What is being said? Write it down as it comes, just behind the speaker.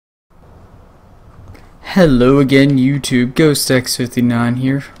Hello again, YouTube. GHOSTX59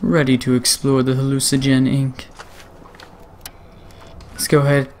 here, ready to explore the Hallucigen Inc. Let's go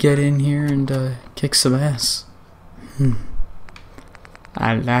ahead, get in here, and kick some ass.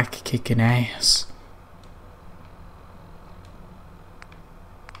 I like kicking ass.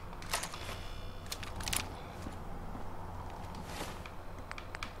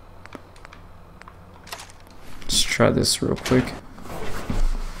 Let's try this real quick.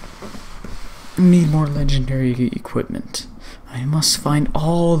 Need more legendary equipment. I must find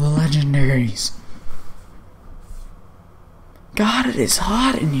all the legendaries. God, it is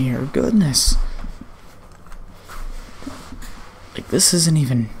hot in here. Goodness. Like, this isn't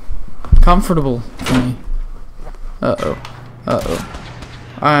even comfortable for me. Uh-oh.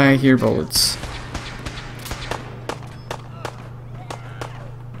 Uh-oh. I hear bullets.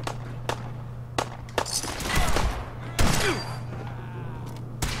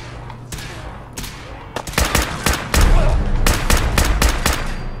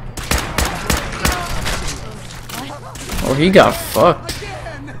 Oh, he got fucked. You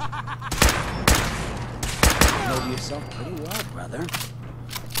know yourself pretty well, brother.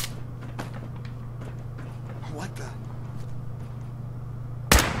 What the?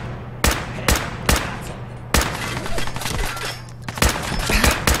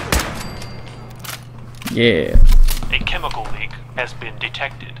 Yeah. A chemical leak has been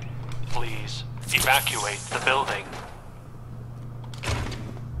detected. Please evacuate the building.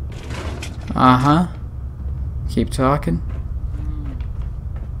 Uh-huh. Keep talking.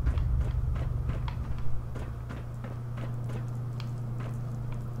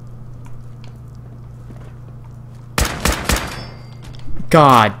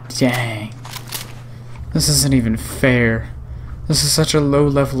 God dang. This isn't even fair. This is such a low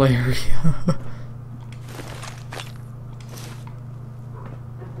level area.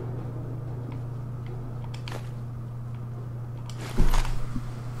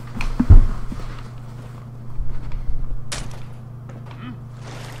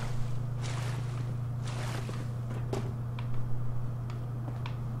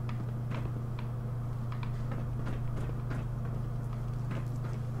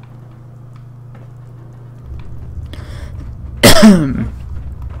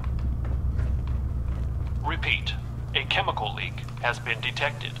 Repeat, a chemical leak has been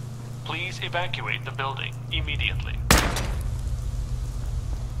detected. Please evacuate the building immediately.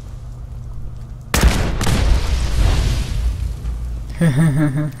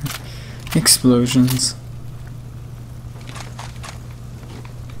 Explosions.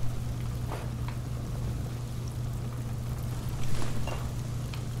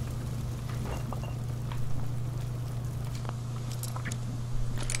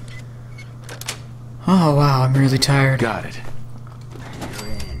 Oh wow, I'm really tired. Got it.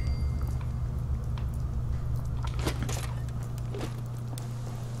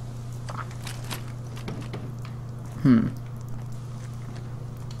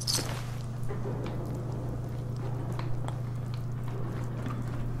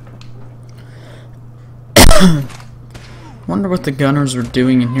 Wonder what the gunners were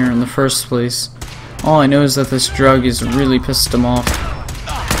doing in here in the first place. All I know is that this drug has really pissed them off.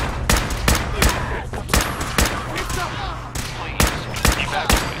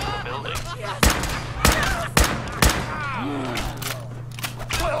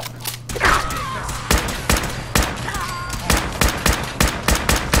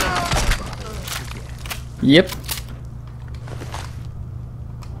 Yep.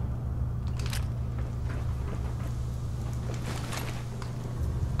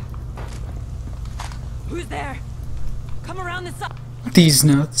 Who's there? Come around this side. These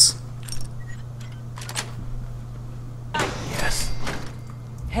nuts. Yes.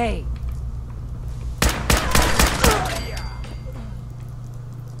 Hey.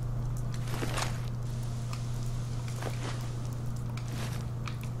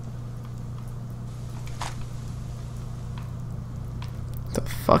 What the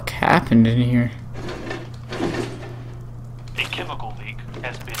fuck happened in here? A chemical leak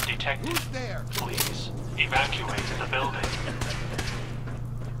has been detected. Who's there? Please evacuate the building.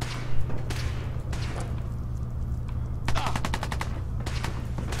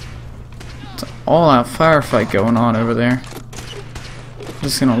 It's an all-out firefight going on over there.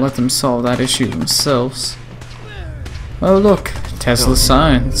 Just gonna let them solve that issue themselves. Oh look, Tesla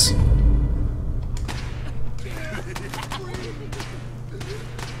science.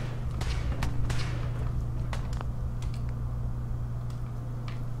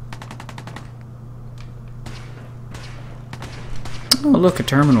 Oh look, a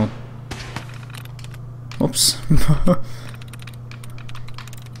terminal. Oops.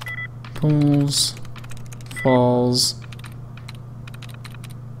 Pulls. falls.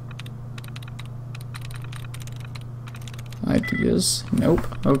 Ideas?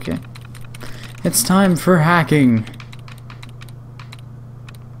 Nope. Okay. It's time for hacking.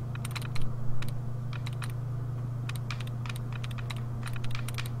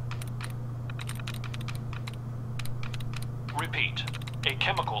 Repeat. A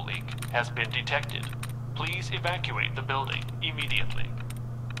chemical leak has been detected. Please evacuate the building immediately.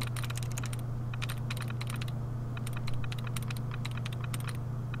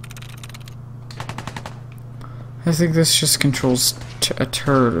 I think this just controls a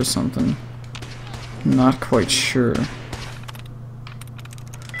turret or something. Not quite sure.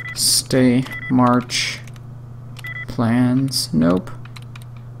 Stay, march, plans, nope.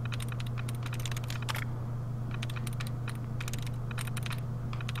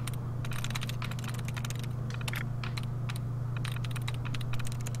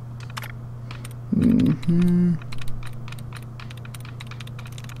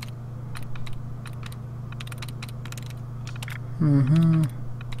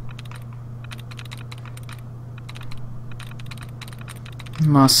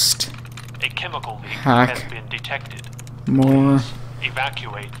 Must A chemical leak hack has been detected. more. Please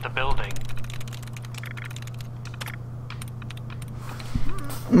evacuate the building.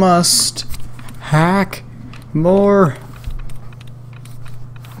 Must hack more.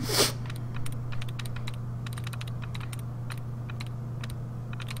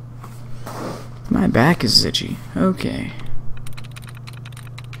 My back is itchy. Okay.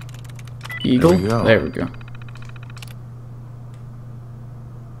 Eagle? There we go. There we go.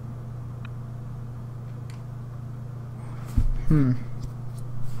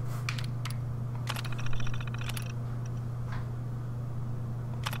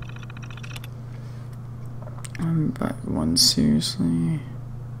 I'm back one seriously.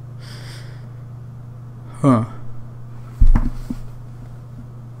 Huh.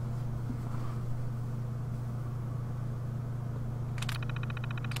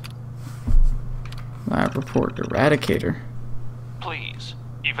 Lab report eradicator. Please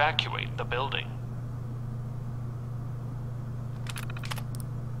evacuate the building.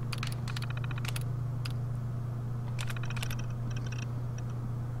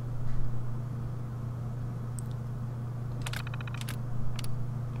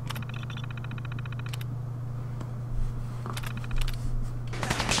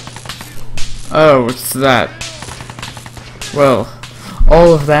 Oh, it's that. Well,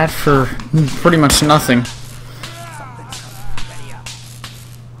 all of that for pretty much nothing. I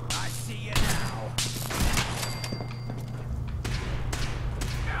see you now.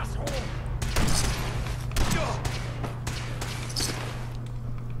 Asshole.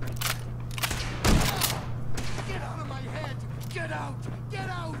 Get out of my head. Get out. Get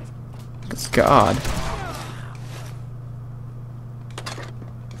out. God.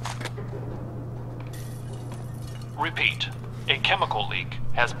 Repeat. A chemical leak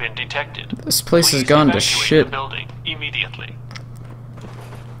has been detected. This place has Please gone to evacuate shit. the building immediately.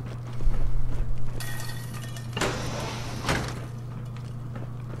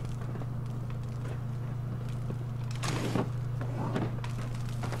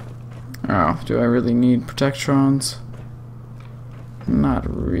 Oh, do I really need protectrons? Not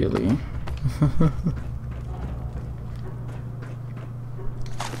really.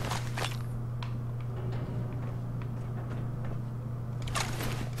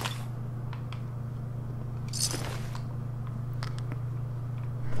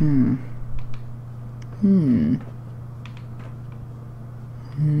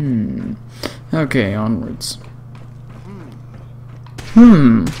 Okay, onwards.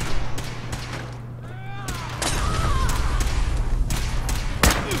 I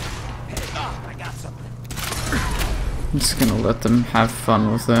got something. I'm just gonna let them have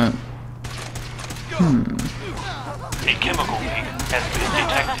fun with that. A chemical leak has been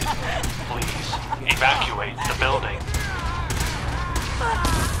detected. Please evacuate the building.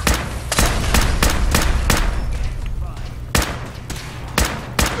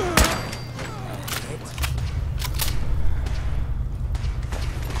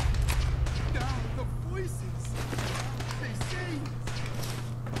 The voices. They sing.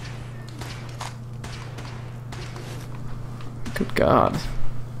 Good God.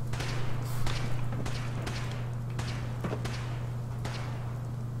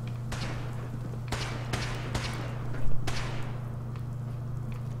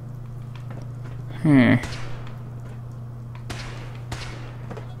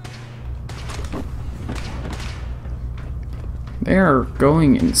 They are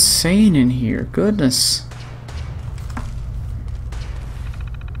going insane in here. Goodness.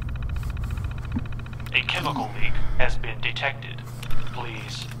 A chemical leak has been detected.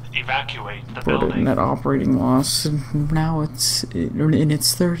 Please evacuate the building. Net operating loss. Now it's in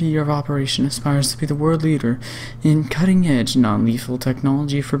its third year of operation, aspires to be the world leader in cutting-edge, non-lethal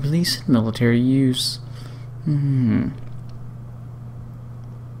technology for police and military use.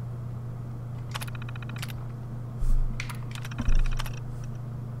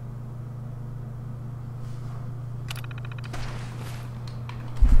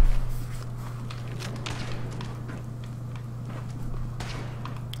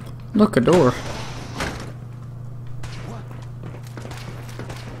 Look, a door.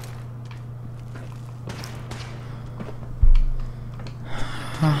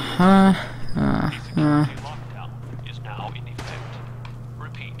 Lockdown is now in effect.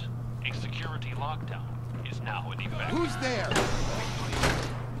 Repeat, a security lockdown is now in effect. Who's there?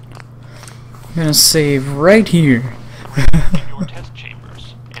 I'm gonna save right here. In your test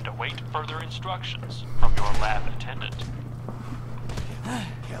chambers and await further instructions from your lab attendant.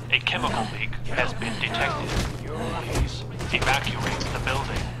 A chemical leak has been detected. Please evacuate the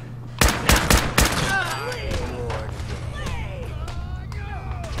building.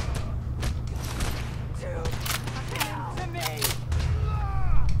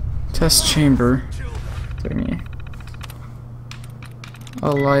 Test chamber thingy. I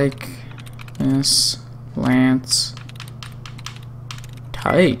like this. Lance.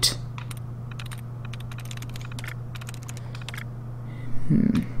 Tight.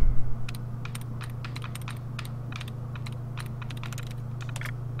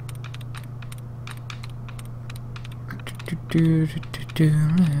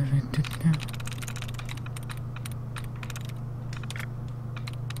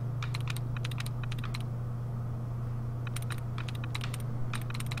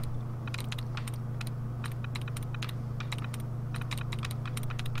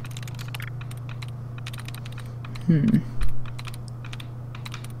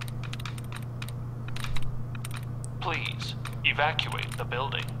 Please evacuate the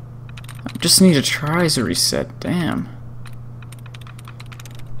building. I just need a tries to reset. Damn.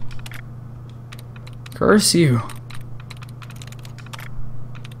 Curse you.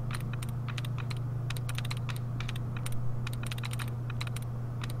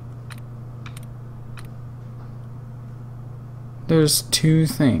 There's two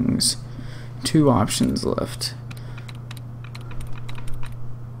options left.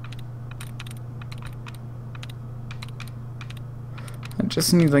 I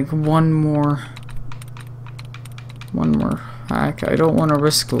just need like one more hack. I don't want to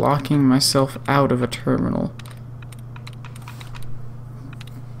risk locking myself out of a terminal.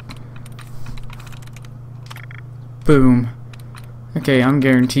 Boom. Okay, I'm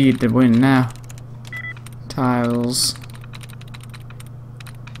guaranteed to win now. Tiles.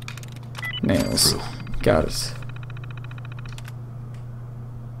 Nails. Got it.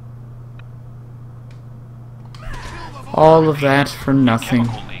 All of that for nothing.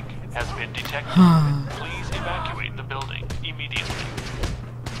 Chemical leak has been detected. Please evacuate the building immediately.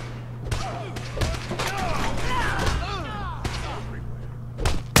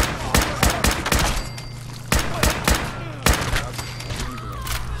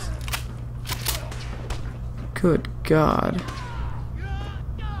 Good God.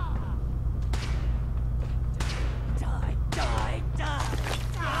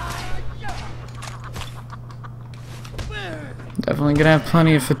 Definitely gonna have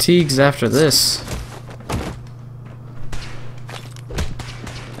plenty of fatigues after this.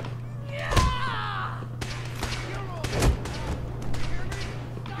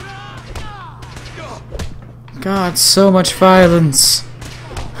 God, so much violence.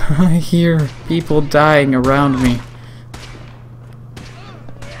 I hear people dying around me.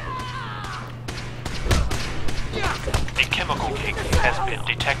 A chemical leak has been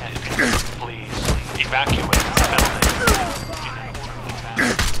detected. Please evacuate the building.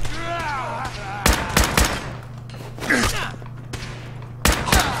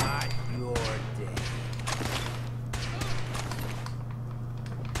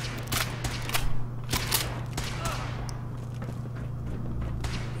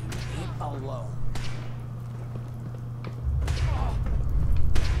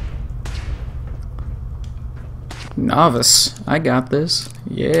 Novice, I got this.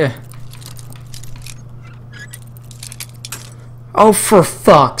 Yeah. Oh, for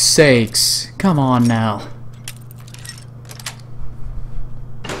fuck's sakes. Come on now.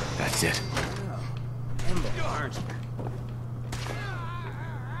 That's it.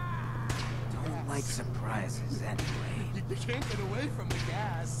 Don't like surprises anyway. You can't get away from the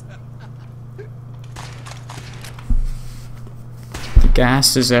gas. The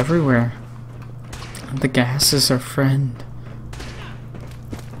gas is everywhere. The gas is our friend.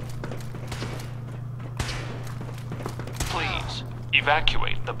 Please,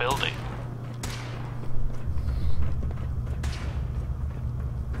 evacuate the building.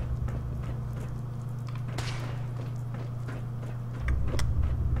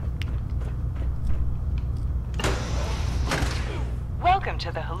 Welcome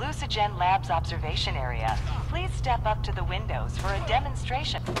to the Hallucigen Labs observation area. Please step up to the windows for a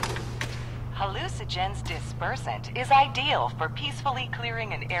demonstration. Hallucigen's dispersant is ideal for peacefully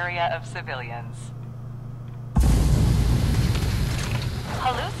clearing an area of civilians.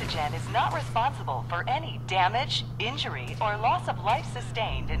 Hallucigen is not responsible for any damage, injury, or loss of life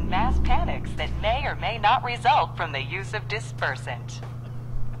sustained in mass panics that may or may not result from the use of dispersant.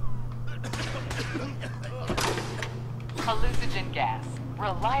 Hallucigen gas.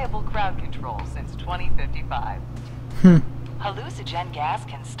 Reliable crowd control since 2055. Hallucigen gas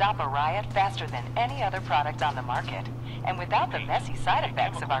can stop a riot faster than any other product on the market, and without the messy side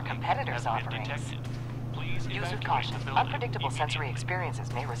effects of our competitors' offerings. Use with caution. Unpredictable sensory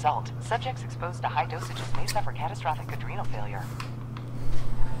experiences may result. Subjects exposed to high dosages may suffer catastrophic adrenal failure.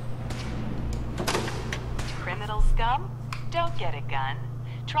 Criminal scum? Don't get a gun.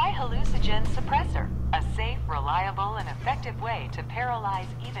 Try Hallucigen Suppressor, a safe, reliable, and effective way to paralyze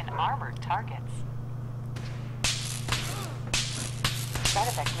even armored targets. Side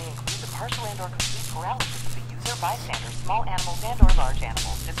effects may include the partial and/or complete paralysis of the user, bystanders, small animals, and/or large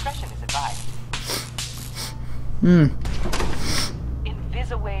animals. Discretion is advised.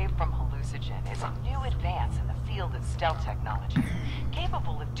 Invisawave from Hallucigen is a new advance in the field of stealth technology,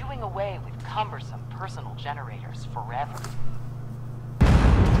 capable of doing away with cumbersome personal generators forever.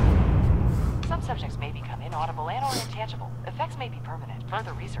 Some subjects may become inaudible and/or intangible. Effects may be permanent.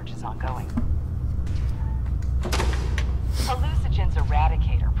 Further research is ongoing. Hallucigen's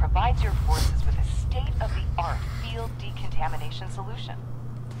Eradicator provides your forces with a state-of-the-art field decontamination solution.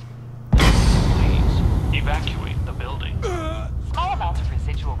 Please, evacuate the building. Small amounts of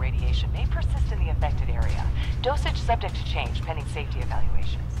residual radiation may persist in the affected area. Dosage subject to change pending safety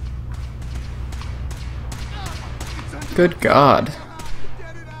evaluations. Good God.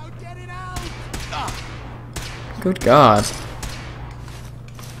 Good God.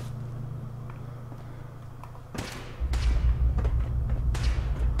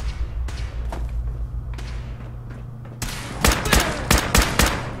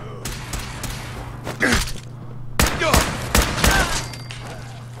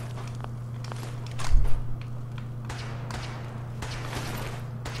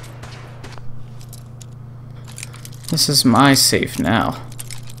 This is my safe now.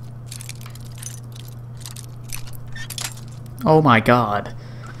 Oh my God.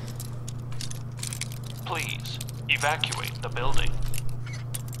 Please, evacuate the building.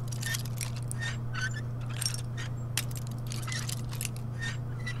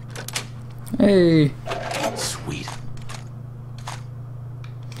 Hey. Sweet.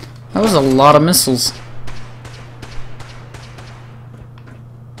 That was a lot of missiles.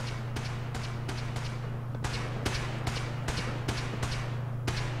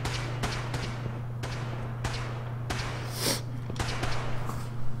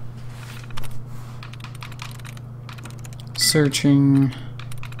 Searching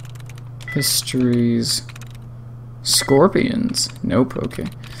histories. Scorpions. Nope, okay.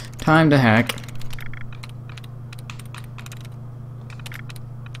 Time to hack.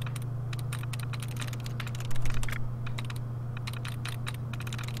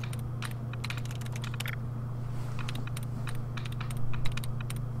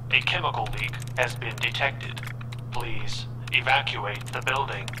 A chemical leak has been detected. Please, evacuate the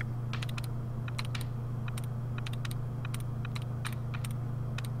building.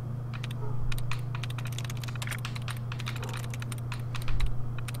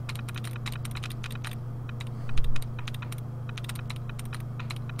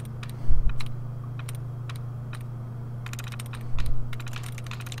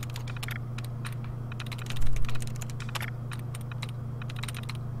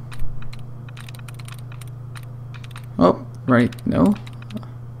 Oh, right, no.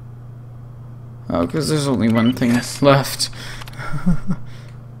 Oh, because there's only one thing left.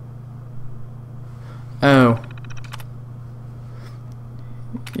 Oh.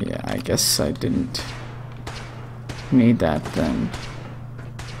 Yeah, I guess I didn't need that then.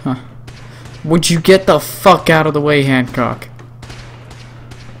 Huh. Would you get the fuck out of the way, Hancock?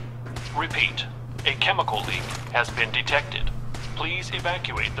 Repeat, a chemical leak has been detected. Please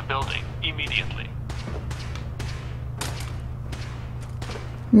evacuate the building immediately.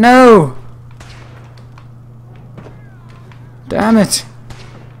 No! Damn it!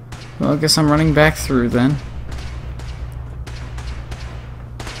 Well, I guess I'm running back through then.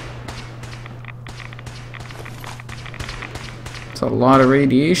 It's a lot of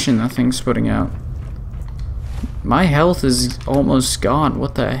radiation that thing's putting out. My health is almost gone.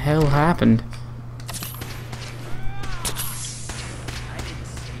 What the hell happened?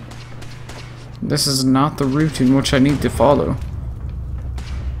 This is not the route in which I need to follow.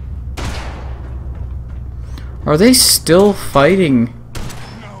 Are they still fighting?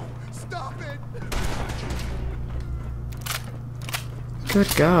 No, stop it! Good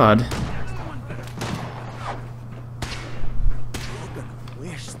God.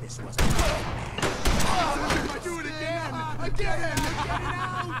 Wish this was do it again! Again! Get it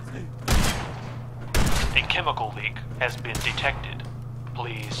out! A chemical leak has been detected.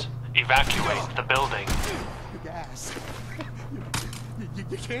 Please evacuate the building. The gas.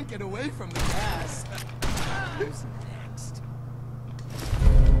 You can't get away from the gas. Who's next?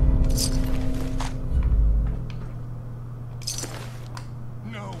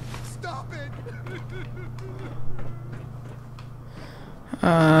 No, stop it!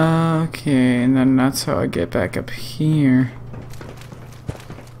 Okay, and then that's how I get back up here.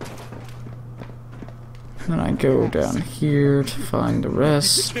 Then I go down here to find the You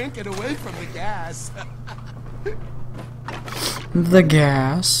rest. can't get away from the gas. The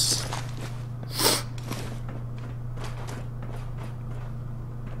gas.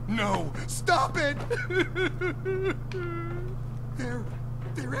 No, stop it! They're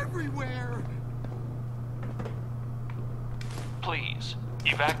everywhere. Please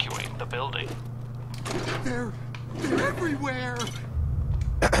evacuate the building. They're everywhere.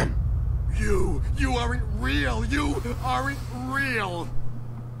 You aren't real. You aren't real.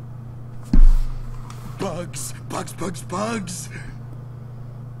 Bugs.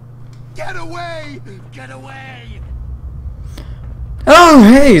 Get away! Get away! Oh,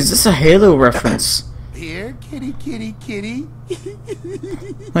 hey, is this a Halo reference? Here, kitty.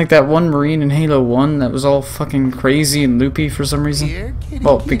 Like that one Marine in Halo 1 that was all fucking crazy and loopy for some reason? Here, kitty.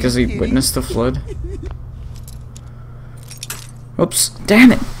 Well, because he witnessed the flood. Oops.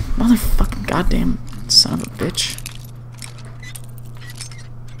 Damn it! Motherfucking goddamn son of a bitch.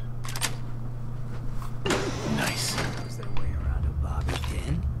 Nice. Is there a way around a bobby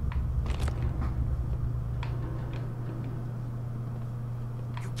pin?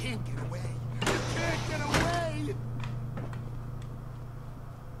 You can't get away. You can't get away.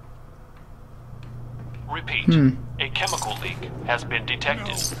 Repeat. A chemical leak has been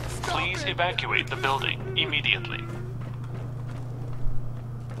detected. Please evacuate the building immediately.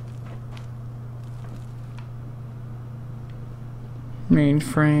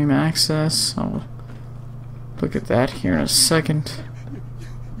 Mainframe access. I'll look at that here in a second.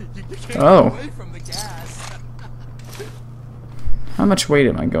 You can't Oh. get away from the gas. How much weight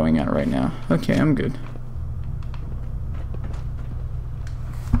am I going at right now? Okay, I'm good.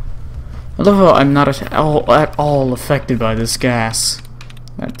 I love how I'm not at all affected by this gas.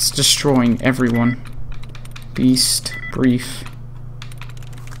 That's destroying everyone. Beast, brief.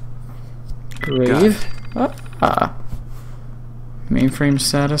 Grave. Ah. Mainframe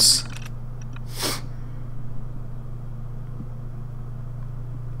status.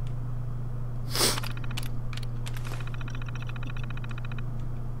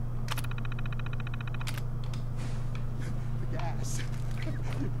 The gas.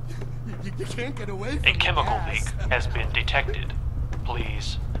 You can't get away from A the chemical gas. leak has been detected.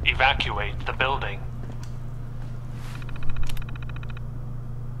 Please evacuate the building.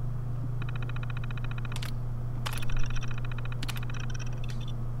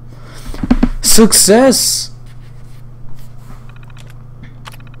 Success!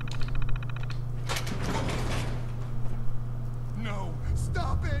 No,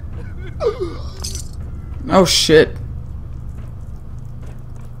 stop it. Oh shit.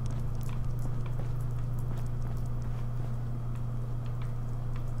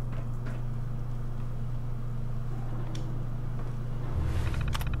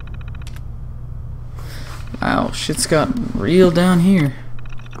 Wow, shit's gotten real down here.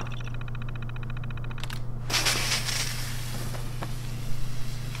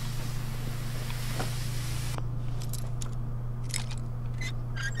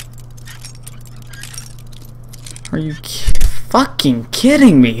 Are you fucking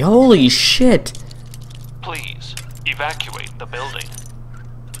kidding me? Holy shit. Please evacuate the building.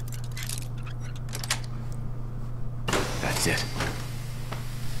 That's it.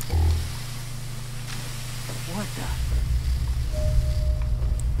 What the?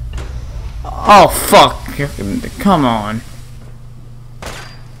 Oh fuck. Come on.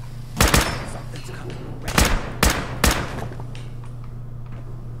 Something's coming.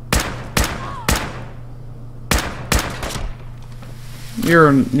 You're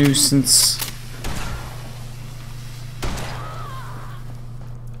a nuisance.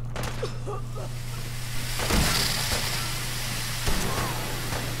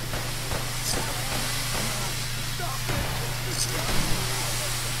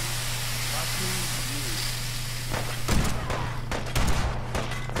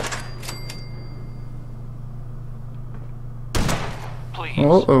 Please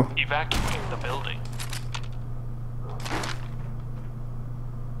Uh-oh. evacuate the building.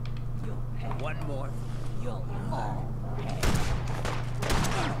 One more. You'll all pay.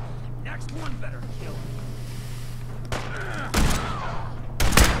 Next one better kill.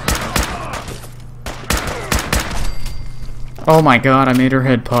 Oh my god, I made her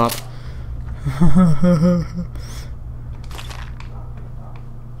head pop.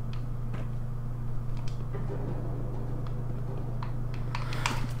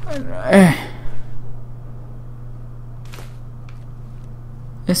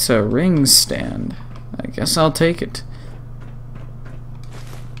 It's a ring stand. I guess I'll take it.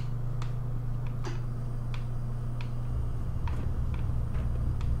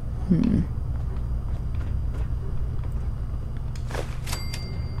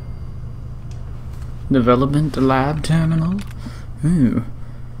 Development lab terminal. Ooh.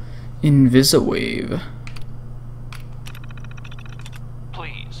 Invisawave.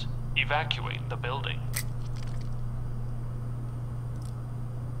 Please evacuate the building.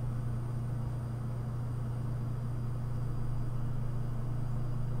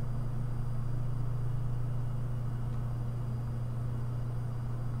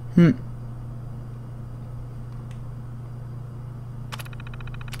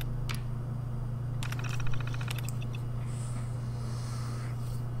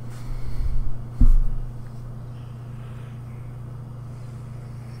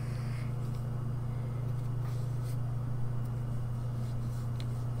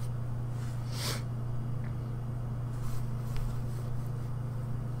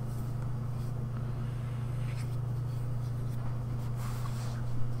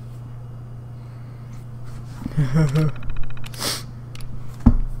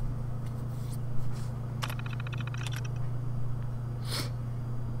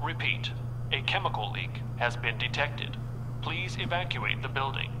 Repeat, a chemical leak has been detected. Please evacuate the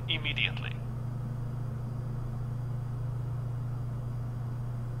building immediately.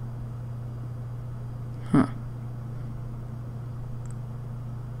 Huh.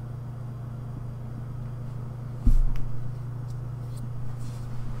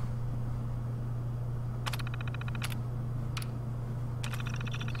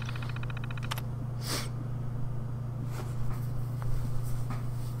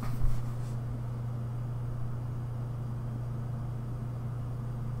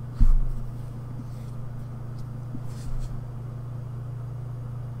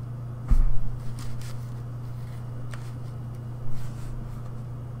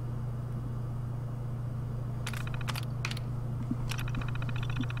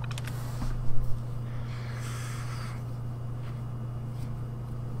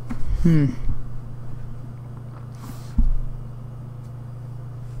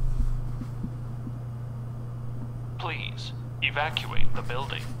 Please evacuate the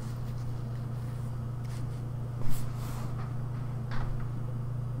building.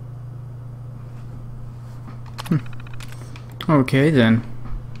 Okay then.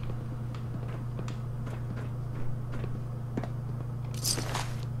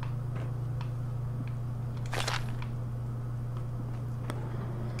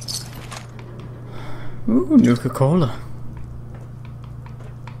 Ooh, Nuka-Cola.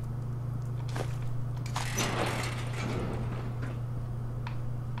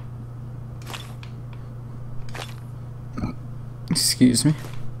 Excuse me.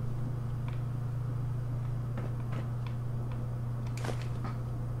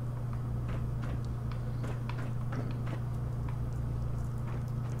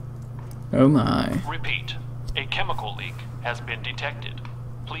 Oh my. Repeat, a chemical leak has been detected.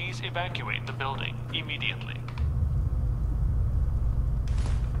 Please evacuate the building immediately.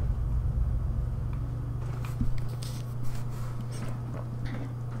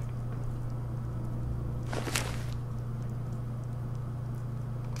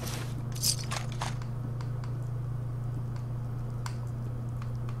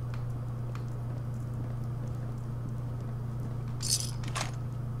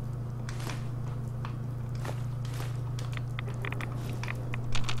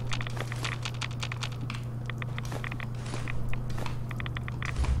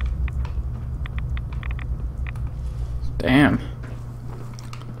 Damn.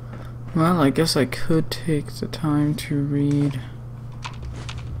 Well, I guess I could take the time to read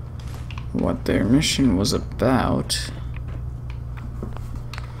what their mission was about.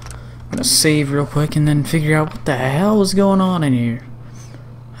 I'm gonna save real quick and then figure out what the hell was going on in here.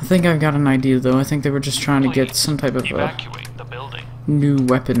 I think I've got an idea though. I think they were just trying to get some type of Evacuate the building. new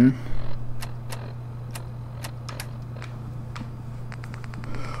weapon.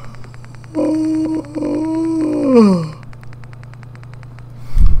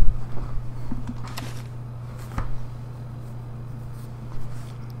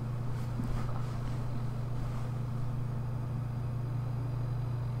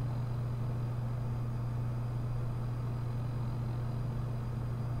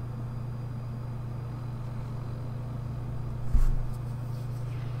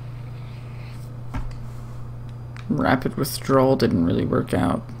 Rapid withdrawal didn't really work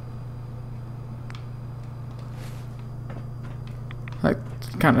out. Like,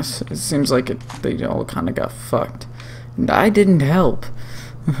 it seems like they all kind of got fucked, and I didn't help.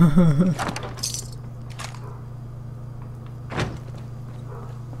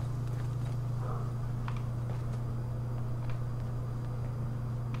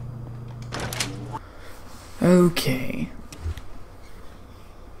 Okay.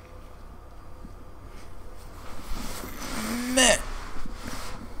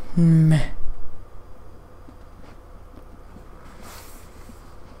 Meh.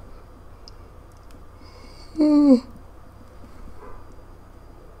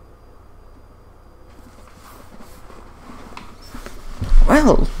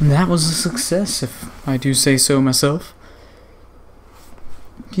 Well, that was a success, if I do say so myself.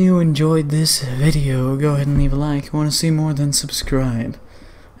 If you enjoyed this video, go ahead and leave a like. If you want to see more, then subscribe.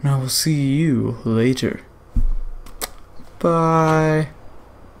 And I will see you later. Bye.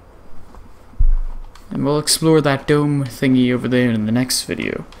 And we'll explore that dome thingy over there in the next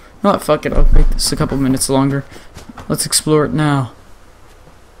video. No, fuck it, I'll make this a couple minutes longer. Let's explore it now.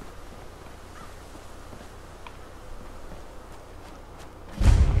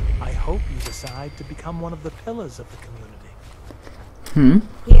 I hope you decide to become one of the pillars of the community.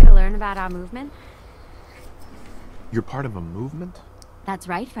 Here to learn about our movement? You're part of a movement? That's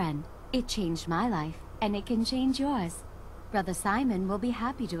right, friend. It changed my life, and it can change yours. Brother Simon will be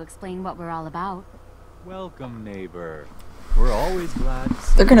happy to explain what we're all about. Welcome, neighbor. We're always glad to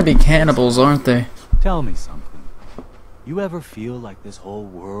see They're gonna be cannibals, aren't they? Tell me something. You ever feel like this whole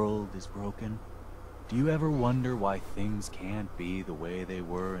world is broken? Do you ever wonder why things can't be the way they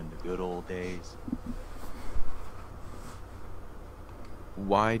were in the good old days?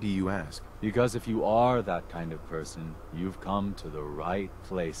 Why do you ask? Because if you are that kind of person, you've come to the right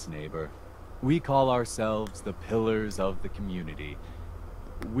place, neighbor. We call ourselves the Pillars of the Community.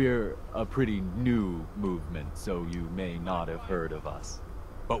 We're a pretty new movement, so you may not have heard of us.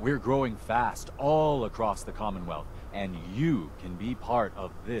 But we're growing fast all across the Commonwealth, and you can be part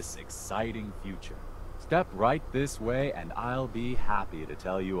of this exciting future. Step right this way, and I'll be happy to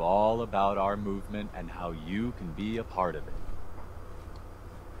tell you all about our movement and how you can be a part of it.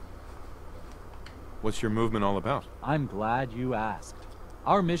 What's your movement all about? I'm glad you asked.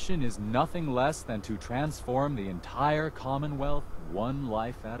 Our mission is nothing less than to transform the entire Commonwealth one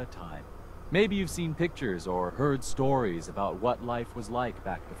life at a time. Maybe you've seen pictures or heard stories about what life was like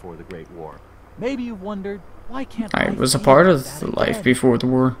back before the Great War. Maybe you've wondered, why can't I life was a be part like of that the again? life before the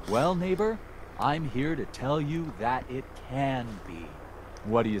war. Well, neighbor, I'm here to tell you that it can be.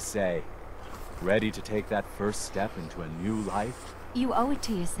 What do you say? Ready to take that first step into a new life? You owe it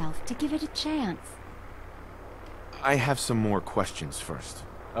to yourself to give it a chance. I have some more questions first.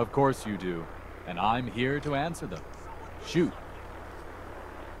 Of course you do, and I'm here to answer them. Shoot.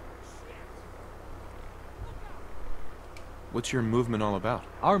 What's your movement all about?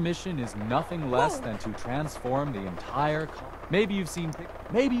 Our mission is nothing less than to transform the entire Maybe you've seen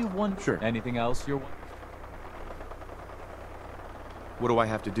maybe you've wondered. Sure. Anything else you're What do I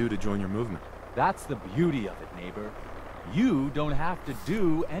have to do to join your movement? That's the beauty of it, neighbor. You don't have to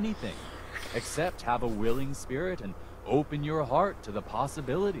do anything, except have a willing spirit and open your heart to the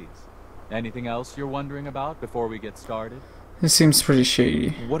possibilities. Anything else you're wondering about before we get started? This seems pretty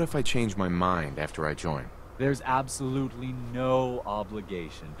shady. What if I change my mind after I join? There's absolutely no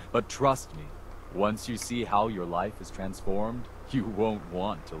obligation, but trust me, once you see how your life is transformed, you won't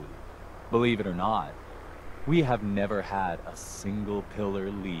want to leave. Believe it or not, we have never had a single pillar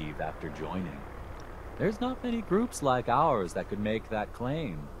leave after joining. There's not many groups like ours that could make that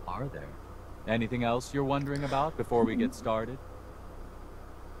claim, are there? Anything else you're wondering about before we get started?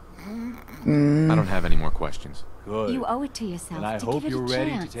 I don't have any more questions. Good. You owe it to yourself And I to hope give it you're a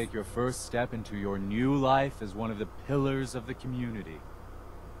ready chance. to take your first step into your new life as one of the pillars of the community.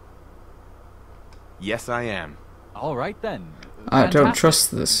 Yes, I am. All right then. I don't Fantastic.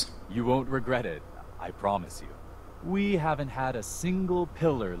 trust this. You won't regret it, I promise you. We haven't had a single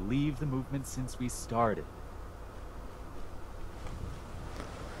pillar leave the movement since we started.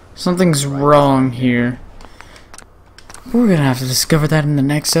 Something's wrong here. We're gonna have to discover that in the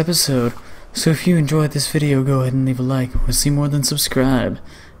next episode. So if you enjoyed this video, go ahead and leave a like. We'll see more than subscribe.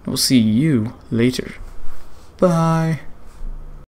 We'll see you later. Bye.